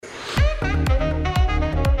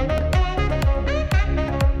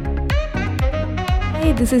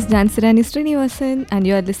This is Jansirani Srinivasan and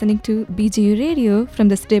you are listening to BGU Radio from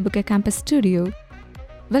the Staybuka Campus Studio.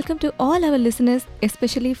 Welcome to all our listeners,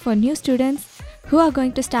 especially for new students who are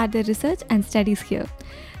going to start their research and studies here.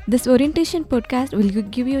 This orientation podcast will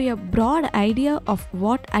give you a broad idea of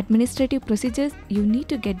what administrative procedures you need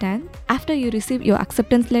to get done after you receive your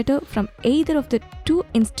acceptance letter from either of the two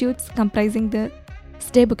institutes comprising the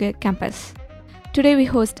Staybuka campus. Today we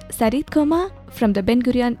host Sarit Kumar from the Ben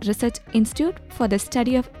Gurion Research Institute for the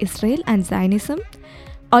Study of Israel and Zionism,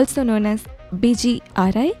 also known as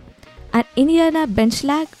BGRI, and Indiana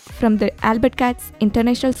Benchlag from the Albert Katz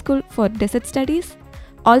International School for Desert Studies,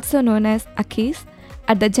 also known as ACIS,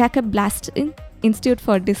 at the Jacob Blastin Institute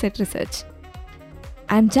for Desert Research.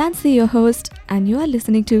 I'm Jansi, your host, and you are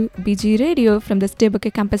listening to BG Radio from the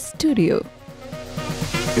Staybuka Campus Studio.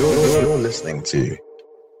 You're listening to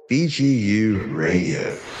BGU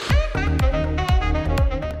Radio.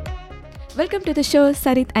 Welcome to the show,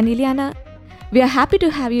 Sarit and Ilyana. We are happy to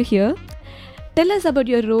have you here. Tell us about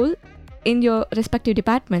your role in your respective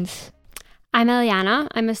departments. I'm Eliana.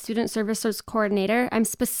 I'm a student services coordinator. I'm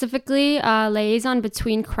specifically a liaison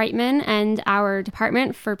between Kreitman and our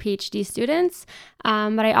department for PhD students.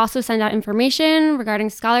 But I also send out information regarding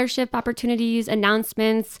scholarship opportunities,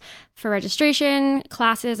 announcements for registration,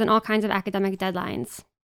 classes, and all kinds of academic deadlines.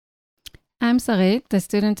 I'm Sarit, the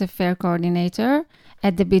student affair coordinator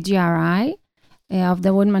at the BGRI of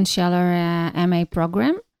the Woodman Scheller MA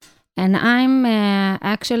program. And I'm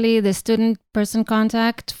actually the student person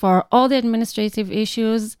contact for all the administrative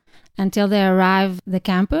issues until they arrive the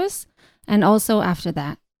campus and also after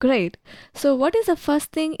that. Great. So what is the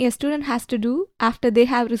first thing a student has to do after they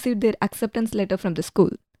have received their acceptance letter from the school?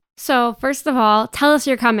 So first of all, tell us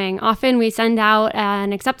you're coming. Often we send out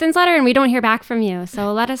an acceptance letter and we don't hear back from you.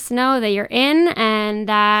 So let us know that you're in and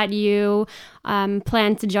that you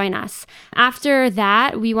plan to join us. After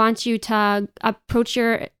that, we want you to approach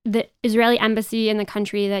the Israeli embassy in the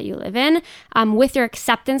country that you live in with your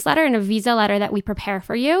acceptance letter and a visa letter that we prepare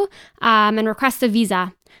for you and request a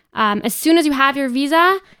visa. As soon as you have your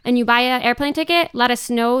visa and you buy an airplane ticket, let us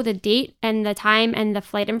know the date and the time and the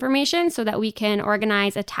flight information so that we can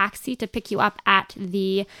organize a taxi to pick you up at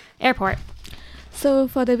the airport. So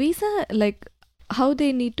for the visa, how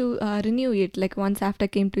they need to renew it, once after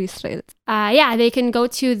came to Israel? They can go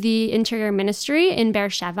to the Interior Ministry in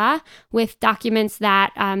Beersheba with documents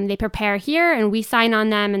that they prepare here and we sign on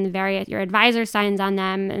them and your advisor signs on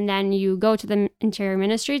them, and then you go to the Interior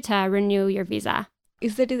Ministry to renew your visa.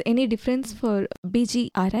 Is there any difference for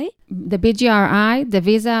BGRI? The BGRI, the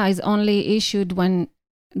visa is only issued when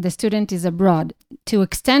the student is abroad. To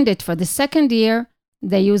extend it for the second year,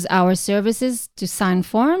 they use our services to sign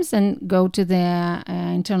forms and go to the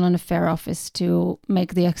Internal Affairs Office to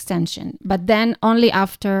make the extension. But then only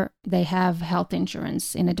after they have health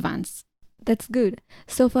insurance in advance. That's good.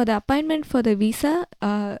 So for the appointment for the visa,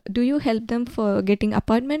 do you help them for getting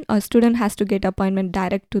appointment, or student has to get appointment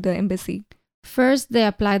direct to the embassy? First, they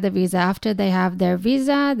apply the visa. After they have their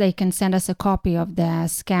visa, they can send us a copy of the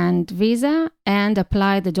scanned visa and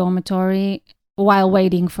apply the dormitory while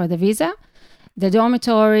waiting for the visa. The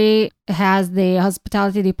dormitory has the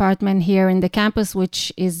hospitality department here in the campus,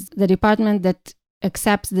 which is the department that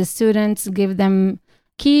accepts the students, give them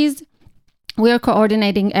keys. We are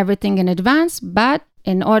coordinating everything in advance, but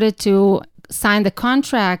in order to sign the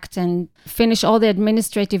contract and finish all the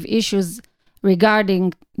administrative issues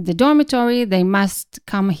regarding the dormitory, they must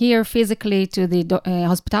come here physically to the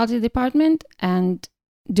hospitality department and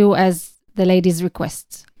do as the ladies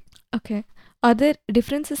request. Okay. Are there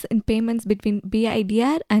differences in payments between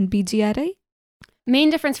BIDR and BGRI?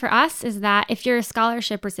 Main difference for us is that if you're a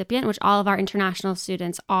scholarship recipient, which all of our international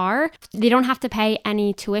students are, they don't have to pay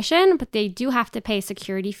any tuition, but they do have to pay a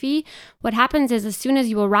security fee. What happens is as soon as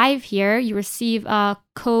you arrive here, you receive a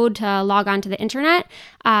code to log on to the internet,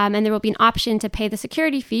 and there will be an option to pay the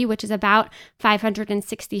security fee, which is about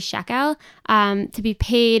 560 shekel, to be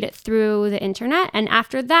paid through the internet. And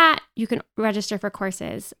after that, you can register for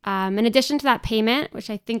courses. In addition to that payment, which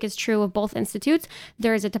I think is true of both institutes,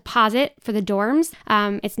 there is a deposit for the dorms.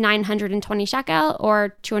 It's 920 shekel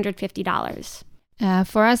or $250.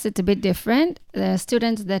 For us, it's a bit different. The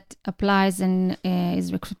students that applies and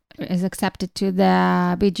is accepted to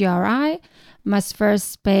the BGRI must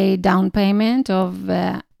first pay down payment of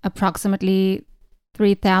approximately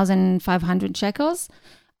 3,500 shekels.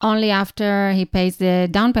 Only after he pays the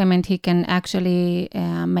down payment, he can actually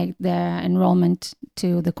make the enrollment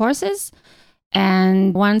to the courses.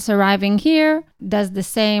 And once arriving here, does the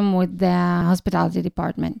same with the hospitality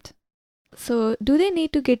department. So do they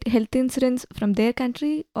need to get health insurance from their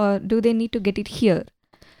country or do they need to get it here?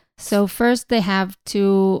 So first they have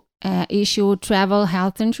to issue travel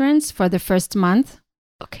health insurance for the first month.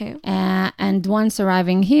 Okay. And once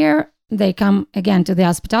arriving here, they come again to the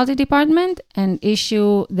hospitality department and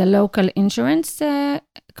issue the local insurance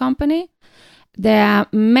company. The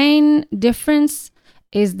main difference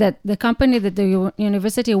is that the company that the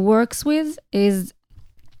university works with is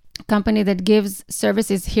a company that gives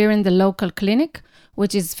services here in the local clinic,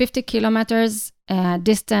 which is 50 kilometers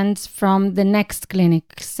distance from the next clinic.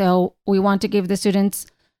 So we want to give the students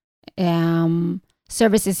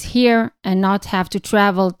services here and not have to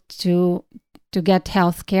travel to get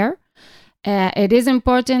health care. It is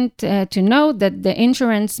important to know that the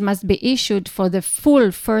insurance must be issued for the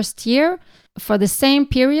full first year for the same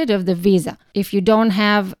period of the visa. If you don't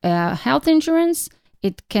have health insurance,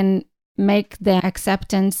 it can make the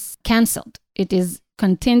acceptance canceled. It is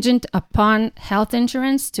contingent upon health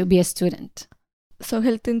insurance to be a student. So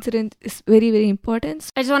health insurance is very, very important.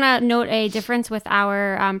 I just want to note a difference with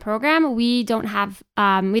our program. We don't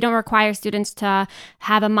require students to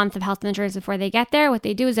have a month of health insurance before they get there. What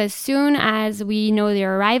they do is as soon as we know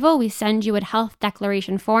their arrival, we send you a health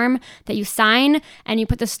declaration form that you sign, and you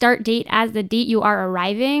put the start date as the date you are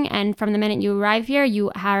arriving. And from the minute you arrive here,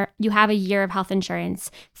 you have a year of health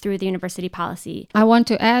insurance through the university policy. I want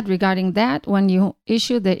to add regarding that, when you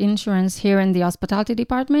issue the insurance here in the hospitality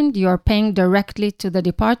department, you're paying directly to the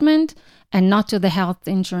department and not to the health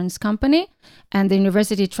insurance company, and the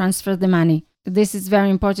university transfers the money. This is very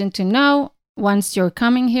important to know once you're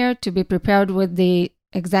coming here, to be prepared with the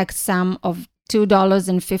exact sum of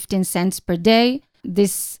 $2.15 per day.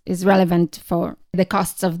 This is relevant for the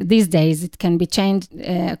costs of these days. It can be changed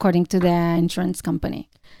according to the insurance company.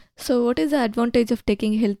 So what is the advantage of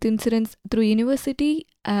taking health insurance through university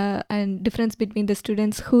and difference between the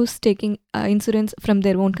students who's taking insurance from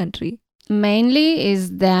their own country? Mainly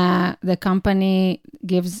is the company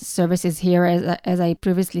gives services here, as I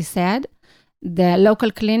previously said. The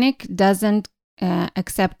local clinic doesn't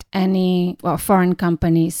accept any foreign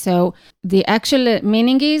company. So the actual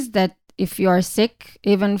meaning is that if you are sick,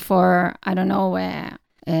 even for,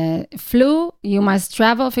 flu, you must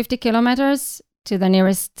travel 50 kilometers to the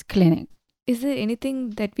nearest clinic. Is there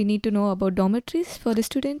anything that we need to know about dormitories for the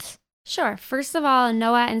students? Sure. First of all,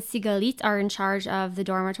 Noah and Sigalit are in charge of the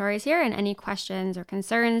dormitories here, and any questions or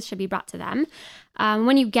concerns should be brought to them.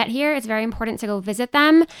 When you get here, it's very important to go visit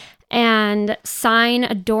them and sign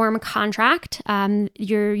a dorm contract.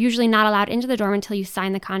 You're usually not allowed into the dorm until you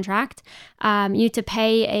sign the contract. You need to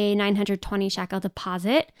pay a 920 shekel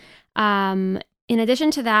deposit. In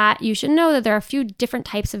addition to that, you should know that there are a few different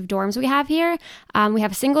types of dorms we have here. We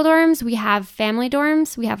have single dorms, we have family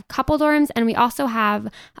dorms, we have couple dorms, and we also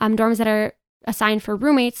have dorms that are assigned for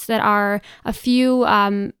roommates that are a few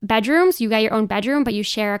bedrooms. You get your own bedroom, but you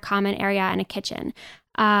share a common area and a kitchen.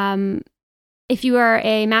 If you are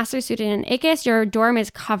a master's student in ICUS, your dorm is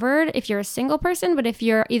covered if you're a single person, but if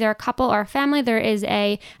you're either a couple or a family, there is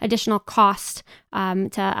a additional cost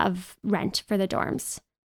of rent for the dorms.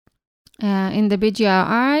 In the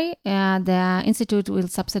BGRI, the institute will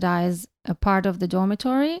subsidize a part of the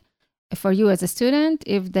dormitory for you as a student.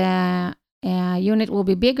 If the unit will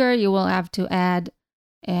be bigger, you will have to add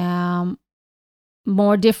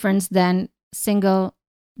more difference than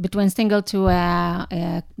between single to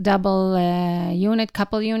a double unit,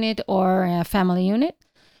 couple unit, or a family unit.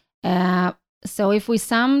 So if we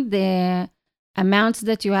sum the amounts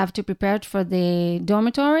that you have to prepare for the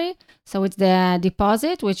dormitory, so it's the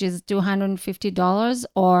deposit, which is $250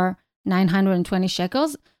 or 920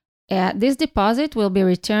 shekels. This deposit will be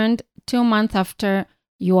returned 2 months after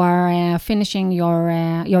you are finishing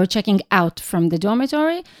your checking out from the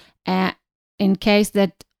dormitory. In case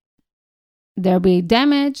that there be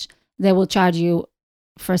damage, they will charge you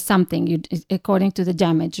for something according to the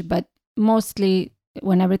damage. But mostly,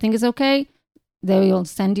 when everything is okay, they will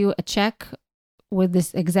send you a check with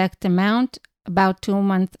this exact amount about 2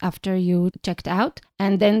 months after you checked out.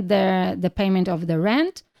 And then the payment of the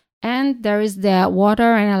rent. And there is the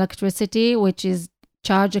water and electricity, which is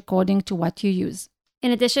charged according to what you use.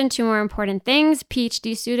 In addition to more important things,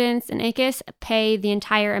 PhD students in ICUS pay the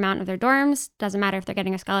entire amount of their dorms. Doesn't matter if they're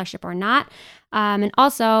getting a scholarship or not. And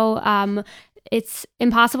also, it's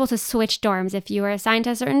impossible to switch dorms. If you are assigned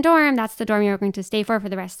to a certain dorm, that's the dorm you're going to stay for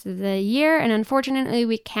the rest of the year. And unfortunately,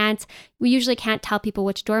 we usually can't tell people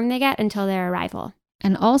which dorm they get until their arrival.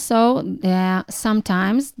 And also,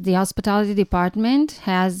 sometimes the hospitality department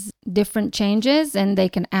has different changes and they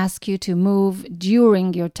can ask you to move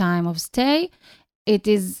during your time of stay. It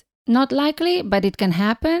is not likely, but it can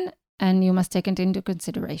happen, and you must take it into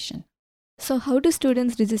consideration. So how do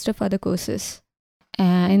students register for the courses?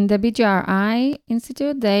 In the BGRI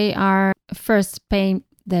Institute, they are first paying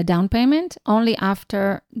the down payment. Only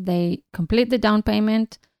after they complete the down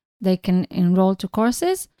payment, they can enroll to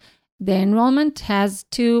courses. The enrollment has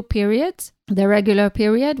 2 periods. The regular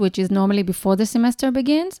period, which is normally before the semester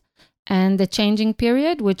begins, and the changing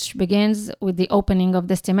period, which begins with the opening of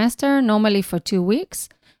the semester, normally for 2 weeks.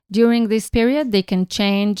 During this period, they can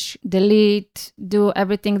change, delete, do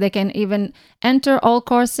everything. They can even enter all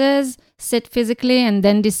courses, sit physically, and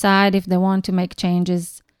then decide if they want to make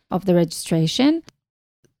changes of the registration.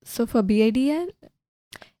 So for BIDL,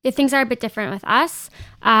 Things are a bit different with us.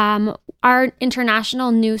 Our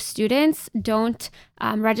international new students don't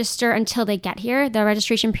register until they get here. The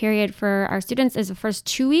registration period for our students is the first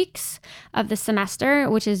 2 weeks of the semester,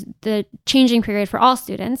 which is the changing period for all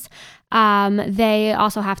students. They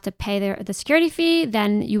also have to pay the security fee.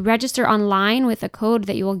 Then you register online with a code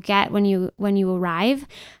that you will get when you arrive.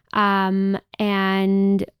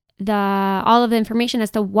 And all of the information as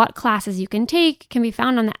to what classes you can take can be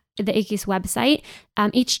found on the ICIS website.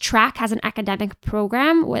 Each track has an academic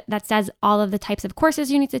program that says all of the types of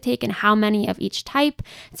courses you need to take and how many of each type.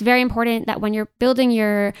 It's very important that when you're building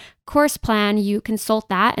your course plan, you consult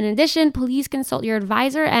that. In addition, please consult your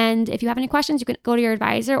advisor. And if you have any questions, you can go to your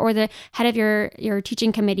advisor or the head of your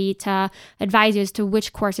teaching committee to advise you as to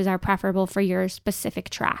which courses are preferable for your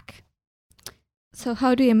specific track. so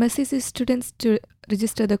how do MSc students to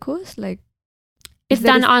register the course? Like, It's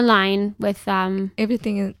done online with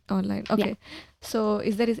everything is online. Okay. Yeah. So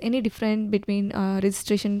is there any difference between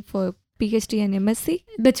registration for PhD and MSc?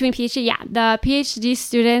 between PhD. Yeah, the PhD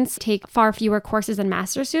students take far fewer courses than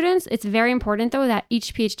master students. It's very important, though, that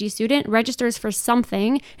each PhD student registers for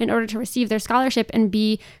something in order to receive their scholarship and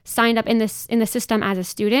be signed up in the system as a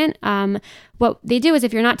student. What they do is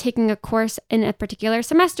if you're not taking a course in a particular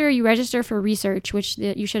semester, you register for research, which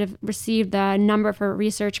you should have received the number for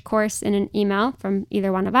research course in an email from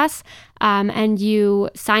either one of us. And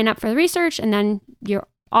you sign up for the research, and then you're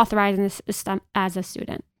authorized in the system as a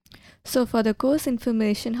student. So for the course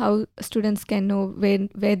information, how students can know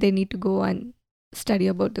where they need to go and study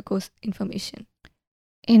about the course information?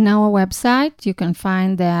 In our website, you can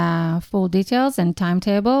find the full details and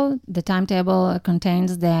timetable. The timetable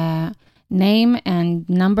contains the name and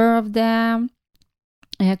number of the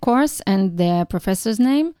course and the professor's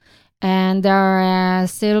name. And there are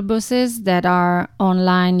syllabuses that are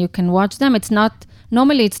online. You can watch them.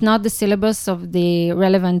 Normally it's not the syllabus of the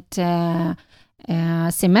relevant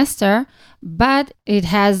semester, but it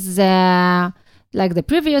has like the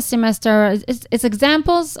previous semester. It's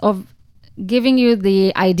examples of giving you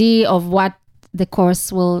the idea of what the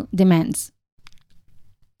course will demand.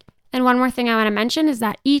 And one more thing I want to mention is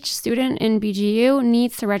that each student in BGU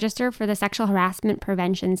needs to register for the Sexual Harassment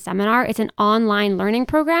Prevention Seminar. It's an online learning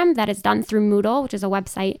program that is done through Moodle, which is a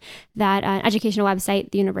website that an educational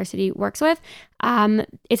website the university works with.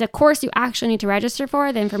 It's a course you actually need to register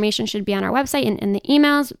for. The information should be on our website and in the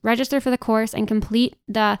emails. Register for the course and complete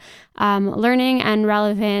the learning and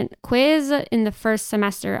relevant quiz in the first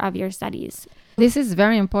semester of your studies. This is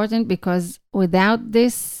very important because without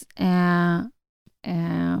this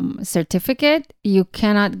certificate, you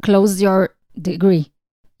cannot close your degree.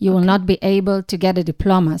 You will not be able to get a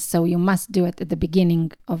diploma, so you must do it at the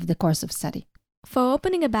beginning of the course of study. For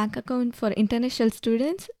opening a bank account for international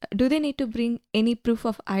students, do they need to bring any proof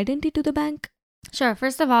of identity to the bank? Sure.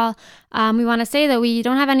 First of all, we want to say that we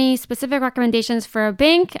don't have any specific recommendations for a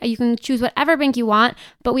bank. You can choose whatever bank you want,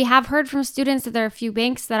 but we have heard from students that there are a few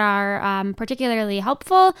banks that are particularly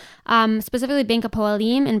helpful, specifically Bank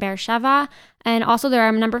Hapoalim in Be'er Sheva. And also there are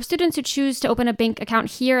a number of students who choose to open a bank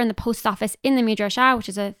account here in the post office in the Midrashah, which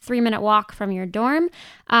is a 3-minute walk from your dorm.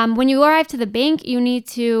 When you arrive to the bank, you need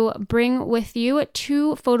to bring with you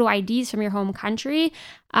 2 photo IDs from your home country.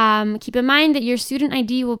 Keep in mind that your student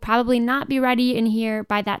ID will probably not be ready in here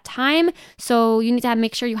by that time. So you need to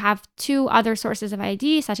make sure you have 2 other sources of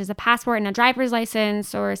ID, such as a passport and a driver's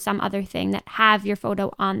license or some other thing that have your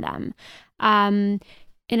photo on them.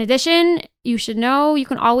 In addition, you should know you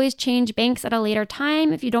can always change banks at a later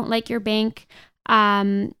time if you don't like your bank.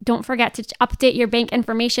 Don't forget to update your bank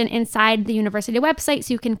information inside the university website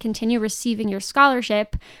so you can continue receiving your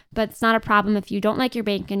scholarship, but it's not a problem if you don't like your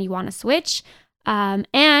bank and you want to switch. And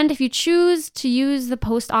if you choose to use the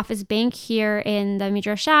post office bank here in the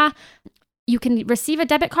Midrashah, you can receive a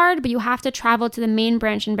debit card, but you have to travel to the main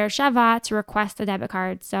branch in Be'er Sheva to request a debit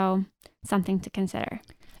card. So something to consider.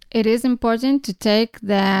 It is important to take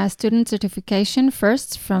the student certification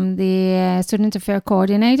first from the student affairs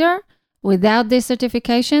coordinator. Without this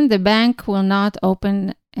certification, the bank will not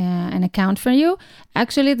open an account for you.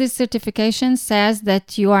 Actually, this certification says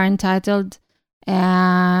that you are entitled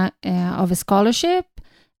of a scholarship,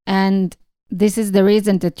 and this is the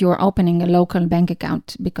reason that you're opening a local bank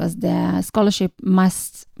account, because the scholarship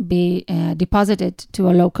must be deposited to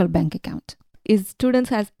a local bank account.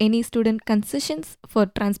 Has any student concessions for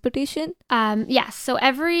transportation? Yes. So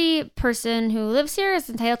every person who lives here is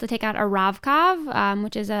entitled to take out a Ravkav,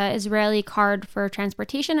 which is an Israeli card for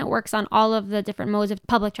transportation. It works on all of the different modes of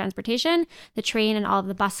public transportation, the train and all of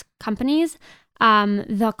the bus companies.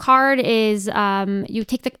 The card is, you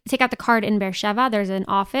take out the card in Beersheba. There's an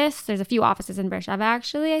office. There's a few offices in Beersheba,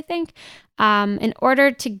 actually, I think. In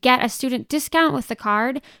order to get a student discount with the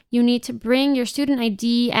card, you need to bring your student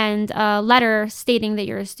ID and a letter stating that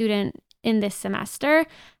you're a student in this semester.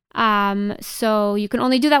 So you can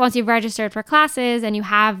only do that once you've registered for classes and you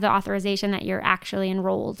have the authorization that you're actually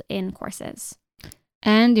enrolled in courses.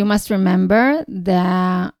 And you must remember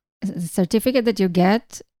the certificate that you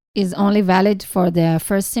get is only valid for the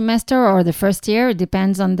first semester or the first year. It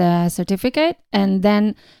depends on the certificate. And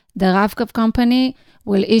then the Ravkav company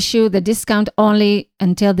will issue the discount only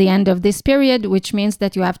until the end of this period, which means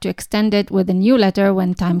that you have to extend it with a new letter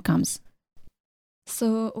when time comes.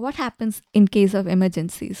 So what happens in case of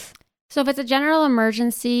emergencies? So if it's a general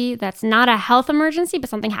emergency that's not a health emergency, but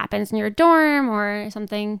something happens in your dorm or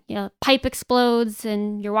something, pipe explodes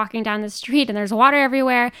and you're walking down the street and there's water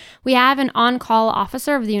everywhere, we have an on-call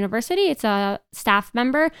officer of the university. It's a staff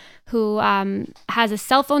member who has a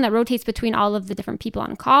cell phone that rotates between all of the different people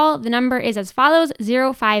on call. The number is as follows,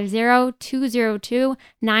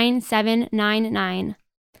 050-202-9799.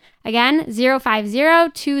 Again,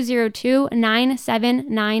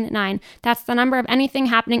 050-202-9799. That's the number of anything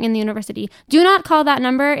happening in the university. Do not call that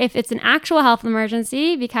number if it's an actual health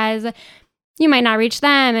emergency, because you might not reach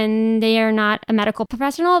them and they are not a medical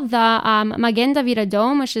professional. The Magen David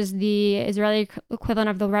Adom, which is the Israeli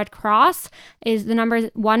equivalent of the Red Cross, is the number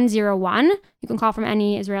is 101. You can call from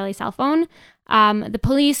any Israeli cell phone. The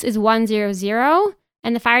police is 100.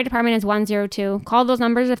 And the fire department is 102. Call those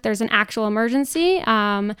numbers if there's an actual emergency.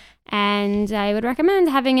 And I would recommend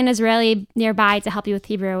having an Israeli nearby to help you with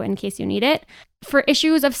Hebrew in case you need it. For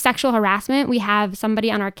issues of sexual harassment, we have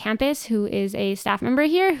somebody on our campus who is a staff member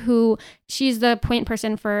here she's the point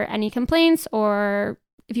person for any complaints, or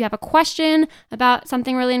if you have a question about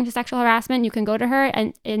something relating to sexual harassment, you can go to her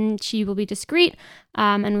and she will be discreet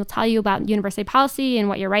and will tell you about university policy and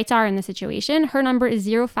what your rights are in the situation. Her number is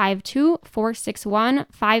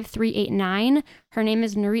 052-461-5389. Her name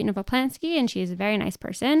is Nurit Novoplansky and she is a very nice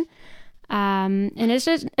person. In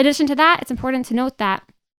addition to that, it's important to note that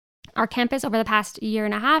our campus over the past year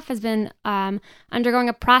and a half has been undergoing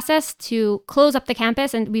a process to close up the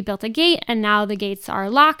campus, and we built a gate and now the gates are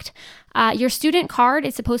locked. Your student card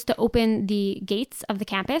is supposed to open the gates of the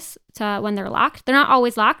campus when they're locked. They're not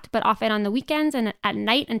always locked, but often on the weekends and at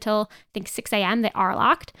night until I think 6 a.m. they are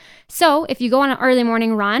locked. So if you go on an early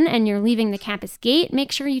morning run and you're leaving the campus gate,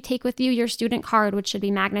 make sure you take with you your student card, which should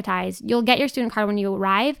be magnetized. You'll get your student card when you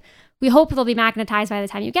arrive. We hope they'll be magnetized by the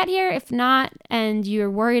time you get here. If not, and you're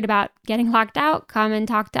worried about getting locked out, come and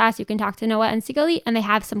talk to us. You can talk to Noah and Sigali, and they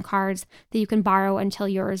have some cards that you can borrow until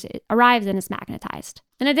yours arrives and is magnetized.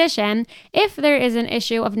 In addition, if there is an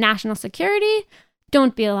issue of national security,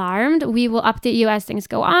 don't be alarmed. We will update you as things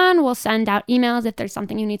go on. We'll send out emails if there's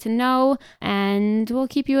something you need to know, and we'll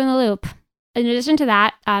keep you in the loop. In addition to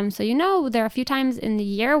that, there are a few times in the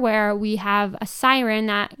year where we have a siren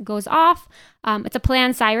that goes off. It's a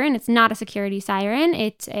planned siren. It's not a security siren.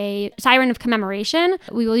 It's a siren of commemoration.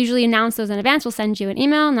 We will usually announce those in advance. We'll send you an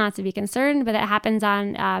email, not to be concerned, but it happens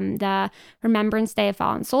on the Remembrance Day of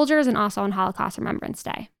Fallen Soldiers and also on Holocaust Remembrance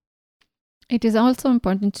Day. It is also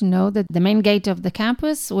important to know that the main gate of the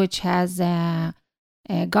campus, which has a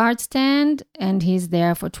guard stand, and he's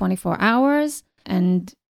there for 24 hours,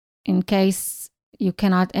 and in case you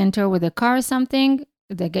cannot enter with a car or something,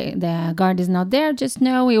 the guard is not there, just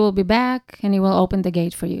know he will be back and he will open the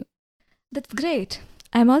gate for you. That's great.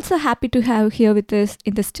 I'm also happy to have here with us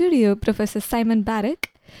in the studio Professor Simon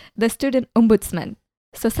Barak, the student ombudsman.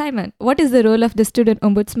 So Simon, what is the role of the student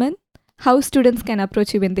ombudsman? How students can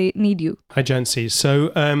approach you when they need you? Hi, Jancy.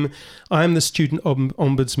 So I am the student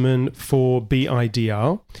ombudsman for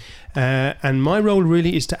BIDR. And my role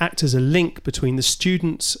really is to act as a link between the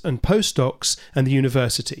students and postdocs and the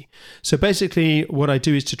university. So basically what I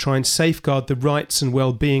do is to try and safeguard the rights and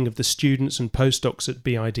well-being of the students and postdocs at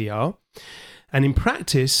BIDR. And in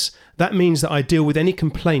practice, that means that I deal with any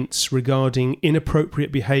complaints regarding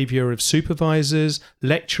inappropriate behaviour of supervisors,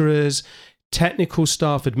 lecturers, technical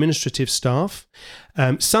staff, administrative staff.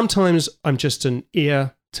 Sometimes I'm just an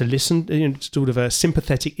ear to listen, sort of a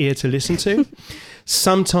sympathetic ear to listen to.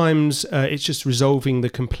 Sometimes it's just resolving the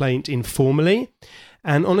complaint informally,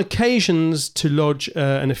 and on occasions to lodge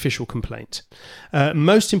an official complaint.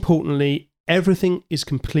 Most importantly, everything is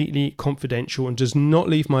completely confidential and does not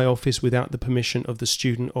leave my office without the permission of the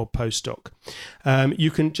student or postdoc.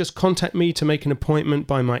 You can just contact me to make an appointment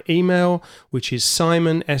by my email, which is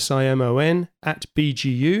simon, SIMON,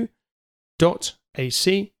 @bgu.ac.il.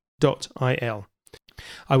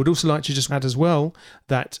 I would also like to just add as well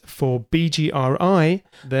that for BGRI,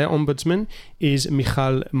 their ombudsman is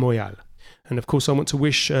Michal Moyal. And of course, I want to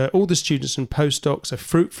wish all the students and postdocs a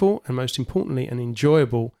fruitful and most importantly, an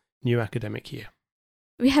enjoyable new academic year.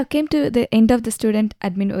 We have come to the end of the Student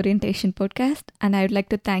Admin Orientation podcast, and I would like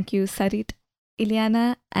to thank you, Sarit,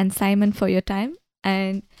 Ileana, and Simon for your time.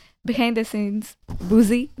 And behind the scenes,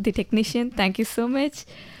 Boozy, the technician, thank you so much.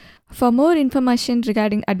 For more information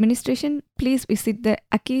regarding administration, please visit the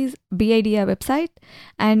ACIS BIDR website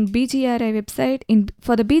and BGRI website.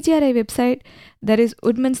 For the BGRI website, there is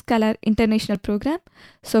Woodman Scholar International Program.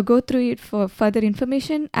 So go through it for further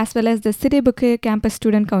information, as well as the City Bouquet Campus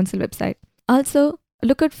Student Council website. Also,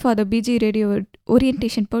 look out for the BG Radio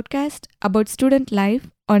Orientation podcast about student life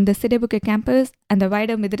on the City Bouquet campus and the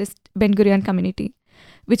wider Midwest Ben Gurion community,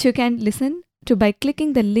 which you can listen to by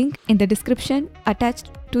clicking the link in the description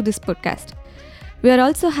attached to this podcast. We are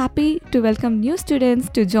also happy to welcome new students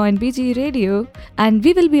to join BG Radio, and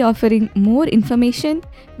we will be offering more information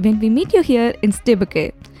when we meet you here in City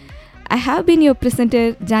Bouquet. I have been your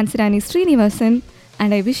presenter, Jansirani Srinivasan,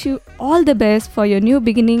 and I wish you all the best for your new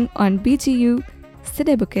beginning on BGU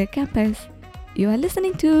City Bouquet campus. You are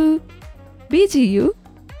listening to BGU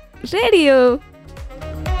Radio.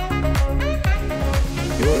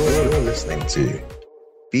 You're listening to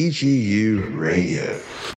BGU Radio.